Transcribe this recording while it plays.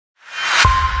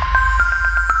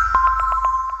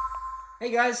Hey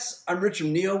guys, I'm Rich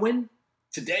from NeoWin.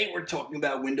 Today we're talking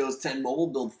about Windows 10 Mobile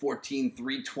build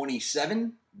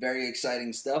 14.3.27. Very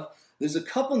exciting stuff. There's a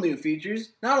couple new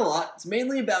features, not a lot. It's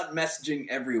mainly about messaging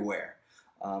everywhere.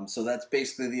 So that's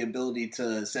basically the ability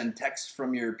to send text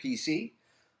from your PC.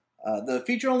 The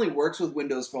feature only works with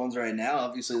Windows phones right now.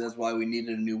 Obviously, that's why we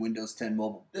needed a new Windows 10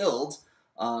 Mobile build.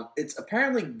 It's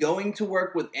apparently going to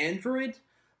work with Android,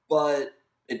 but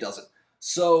it doesn't.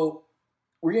 So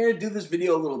we're going to do this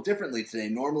video a little differently today.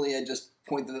 Normally, I just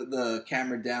point the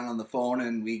camera down on the phone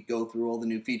and we go through all the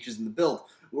new features in the build.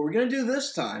 What we're going to do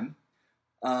this time,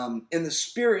 in the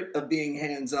spirit of being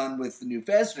hands-on with the new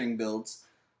fast-ring builds,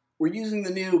 we're using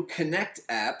the new Connect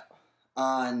app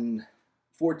on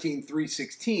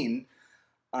 14.3.16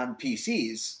 on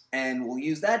PCs, and we'll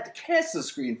use that to cast the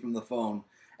screen from the phone,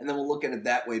 and then we'll look at it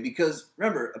that way. Because,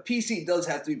 remember, a PC does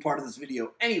have to be part of this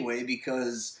video anyway,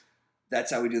 because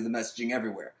that's how we do the messaging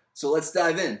everywhere. So let's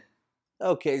dive in.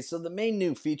 Okay, so the main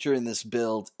new feature in this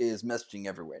build is messaging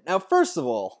everywhere. Now, first of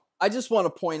all, I just want to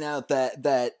point out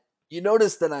that you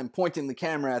notice that I'm pointing the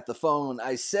camera at the phone.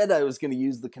 I said I was going to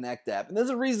use the Connect app, and there's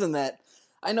a reason that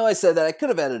I know I said that. I could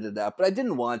have edited it out, but I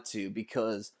didn't want to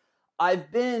because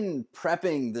I've been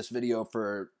prepping this video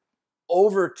for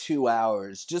over 2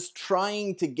 hours, just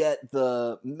trying to get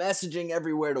the messaging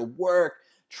everywhere to work,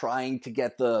 trying to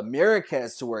get the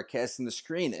Miracast to work, casting the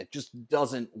screen. It just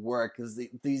doesn't work because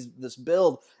this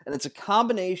build, and it's a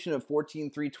combination of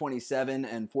 14.3.27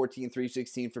 and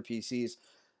 14.3.16 for PCs.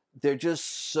 They're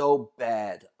just so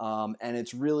bad, and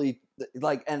it's really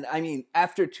like, and I mean,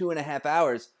 after 2.5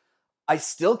 hours, I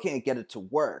still can't get it to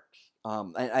work.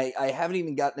 I haven't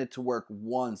even gotten it to work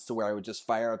once to where I would just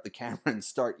fire up the camera and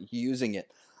start using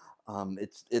it.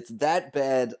 It's that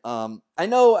bad. I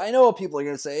know what people are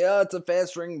gonna say. Oh, it's a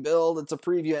fast ring build. It's a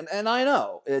preview, and I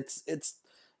know it's a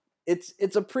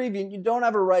preview. And you don't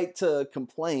have a right to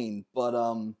complain,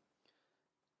 but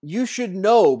you should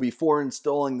know before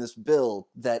installing this build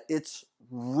that it's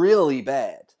really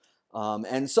bad.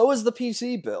 And so is the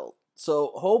PC build.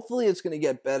 So hopefully it's going to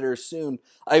get better soon.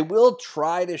 I will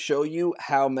try to show you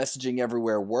how messaging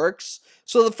everywhere works.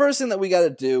 So the first thing that we got to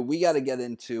do, we got to get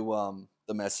into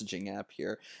the messaging app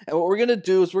here. And what we're going to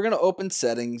do is we're going to open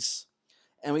settings,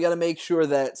 and we got to make sure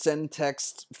that send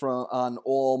text from on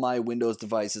all my Windows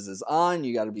devices is on.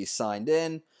 You got to be signed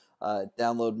in,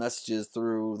 download messages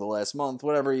through the last month,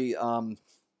 whatever. You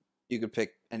could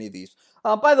pick any of these.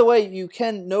 By the way, you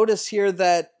can notice here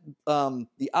that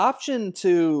the option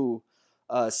to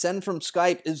send from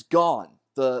Skype is gone.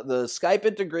 The Skype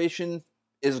integration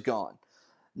is gone.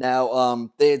 Now,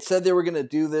 they had said they were going to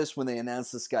do this when they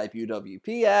announced the Skype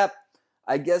UWP app.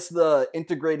 I guess the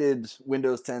integrated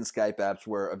Windows 10 Skype apps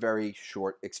were a very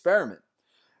short experiment.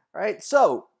 All right,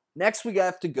 so next we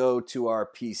have to go to our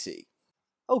PC.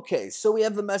 Okay, so we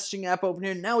have the messaging app open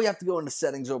here. Now we have to go into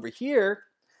settings over here,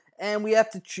 and we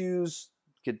have to choose,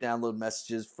 could download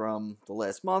messages from the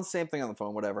last month, same thing on the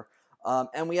phone, whatever.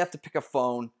 And we have to pick a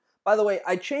phone. By the way,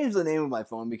 I changed the name of my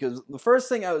phone because the first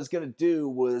thing I was going to do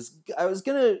was I was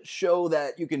going to show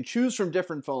that you can choose from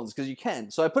different phones, because you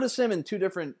can. So I put a SIM in 2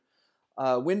 different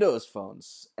Windows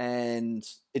phones, and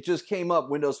it just came up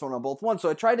Windows Phone on both ones. So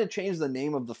I tried to change the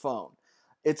name of the phone.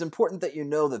 It's important that you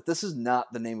know that this is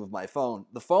not the name of my phone.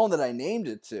 The phone that I named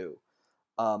it to,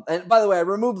 and by the way, I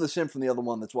removed the SIM from the other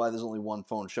one. That's why there's only one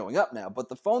phone showing up now. But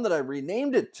the phone that I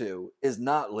renamed it to is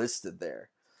not listed there.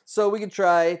 So we can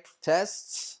try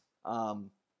tests, and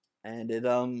it,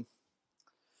 I've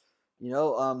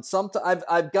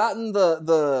gotten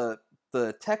the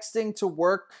texting to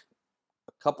work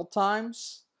a couple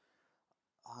times,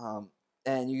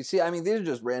 and you can see, I mean, these are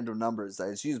just random numbers that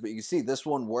I just used, but you can see this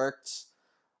one worked,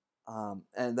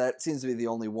 and that seems to be the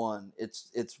only one.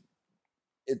 It's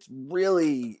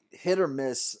really hit or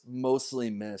miss, mostly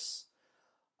miss.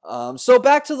 So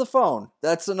back to the phone.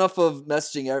 That's enough of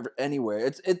messaging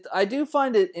anywhere. I do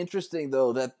find it interesting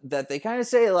though that they kind of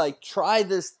say, like, try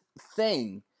this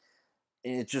thing,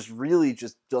 and it just really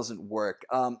just doesn't work.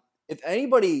 If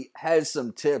anybody has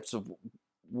some tips of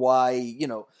why,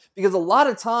 because a lot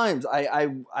of times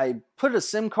I put a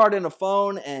SIM card in a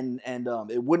phone and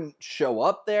it wouldn't show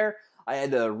up there. I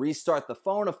had to restart the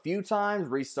phone a few times,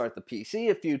 restart the PC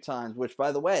a few times, which,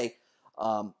 by the way,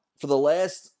 for the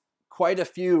last quite a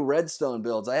few Redstone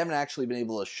builds, I haven't actually been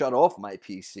able to shut off my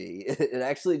PC. It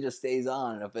actually just stays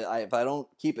on. If I don't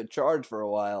keep it charged for a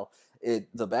while,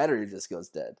 the battery just goes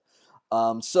dead.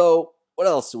 So what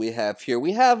else do we have here?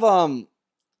 We have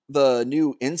the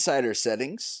new insider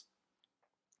settings.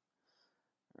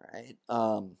 All right.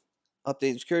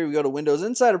 Update security, we go to Windows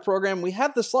Insider Program. We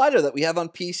have the slider that we have on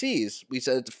PCs. We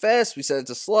set it to fast, we set it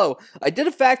to slow. I did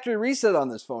a factory reset on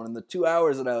this phone in the 2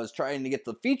 hours that I was trying to get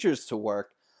the features to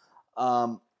work.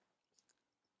 And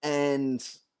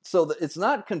so it's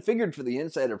not configured for the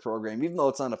Insider Program, even though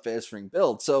it's on a fast ring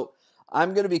build. So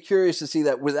I'm going to be curious to see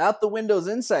that without the Windows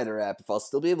Insider app, if I'll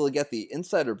still be able to get the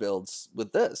Insider builds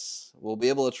with this. We'll be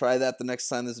able to try that the next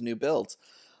time there's a new build.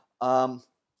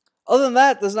 Other than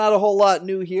that, there's not a whole lot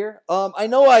new here. I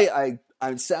know I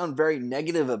sound very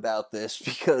negative about this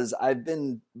because I've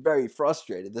been very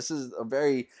frustrated. This is a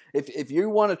very, if you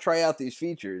want to try out these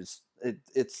features,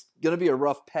 it's going to be a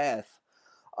rough path.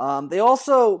 They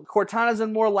also, Cortana's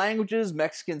in more languages: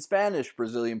 Mexican, Spanish,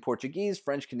 Brazilian, Portuguese,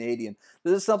 French, Canadian.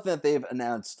 This is something that they've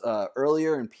announced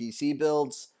earlier in PC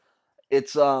builds.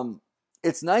 It's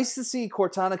nice to see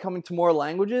Cortana coming to more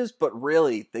languages, but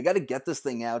really, they got to get this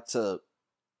thing out to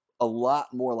a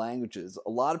lot more languages.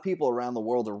 A lot of people around the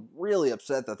world are really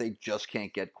upset that they just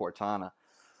can't get Cortana.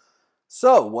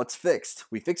 So, what's fixed?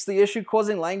 We fixed the issue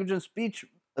causing language and speech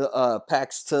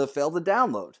packs to fail to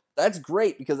download. That's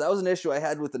great, because that was an issue I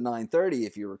had with the 930,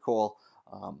 if you recall.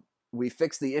 We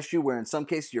fixed the issue where in some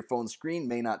cases your phone screen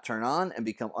may not turn on and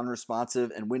become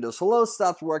unresponsive, and Windows Hello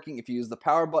stops working if you use the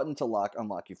power button to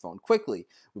unlock your phone quickly.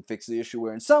 We fixed the issue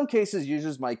where in some cases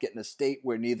users might get in a state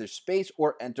where neither space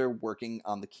or enter working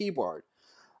on the keyboard.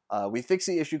 We fixed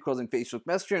the issue causing Facebook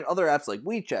Messenger and other apps like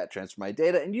WeChat transfer my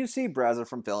data and UC browser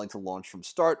from failing to launch from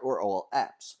start or all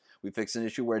apps. We fixed an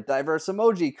issue where diverse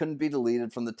emoji couldn't be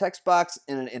deleted from the text box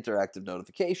in an interactive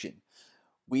notification.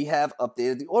 We have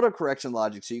updated the autocorrection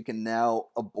logic so you can now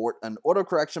abort an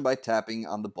autocorrection by tapping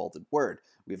on the bolded word.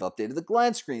 We've updated the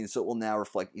glance screen so it will now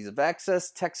reflect ease of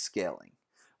access, text scaling.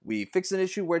 We fixed an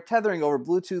issue where tethering over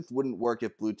Bluetooth wouldn't work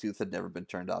if Bluetooth had never been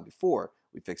turned on before.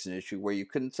 We fixed an issue where you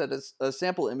couldn't set a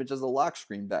sample image as a lock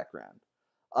screen background.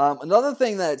 Another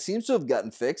thing that seems to have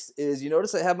gotten fixed is, you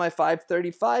notice I have my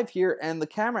 535 here and the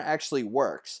camera actually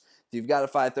works. If you've got a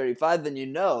 535, then you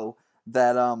know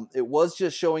that it was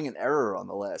just showing an error on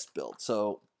the last build.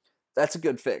 So that's a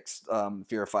good fix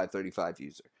if you're a 535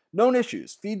 user. Known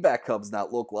issues. Feedback hubs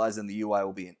not localized in the UI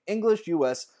will be in English,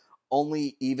 US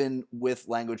only, even with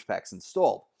language packs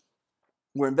installed.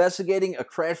 We're investigating a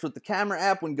crash with the camera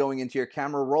app when going into your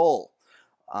camera roll.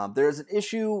 There's an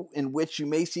issue in which you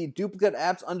may see duplicate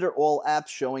apps under all apps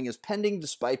showing as pending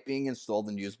despite being installed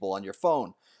and usable on your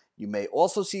phone. You may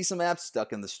also see some apps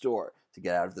stuck in the store. To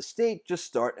get out of the state, just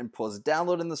start and pause a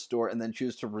download in the store and then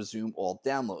choose to resume all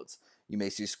downloads. You may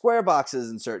see square boxes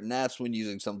in certain apps when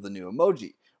using some of the new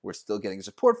emoji. We're still getting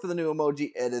support for the new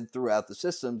emoji added throughout the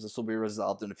systems. This will be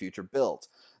resolved in a future build.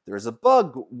 There is a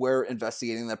bug we're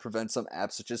investigating that prevents some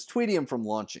apps such as Tweetium from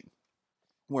launching.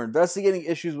 We're investigating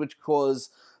issues which cause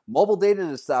mobile data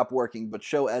to stop working but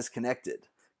show as connected.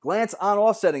 Glance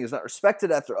on-off setting is not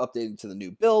respected after updating to the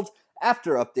new build.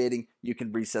 After updating, you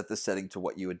can reset the setting to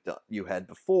what you had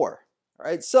before. All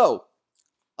right, so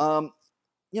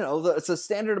it's a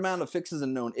standard amount of fixes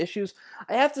and known issues.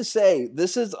 I have to say,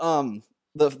 this is the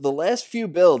last few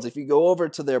builds. If you go over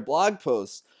to their blog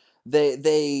posts,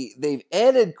 they've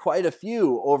added quite a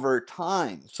few over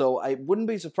time. So I wouldn't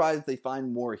be surprised if they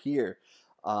find more here.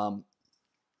 And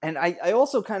I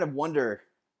also kind of wonder,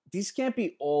 these can't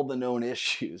be all the known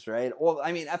issues, right?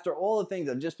 After all the things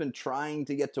I've just been trying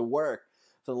to get to work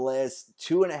for the last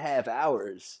 2.5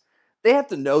 hours, they have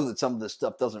to know that some of this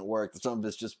stuff doesn't work, that some of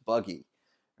it's just buggy,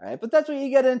 right? But that's what you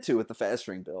get into with the fast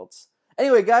ring builds.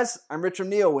 Anyway, guys, I'm Rich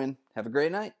from NeoWin. Have a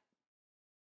great night.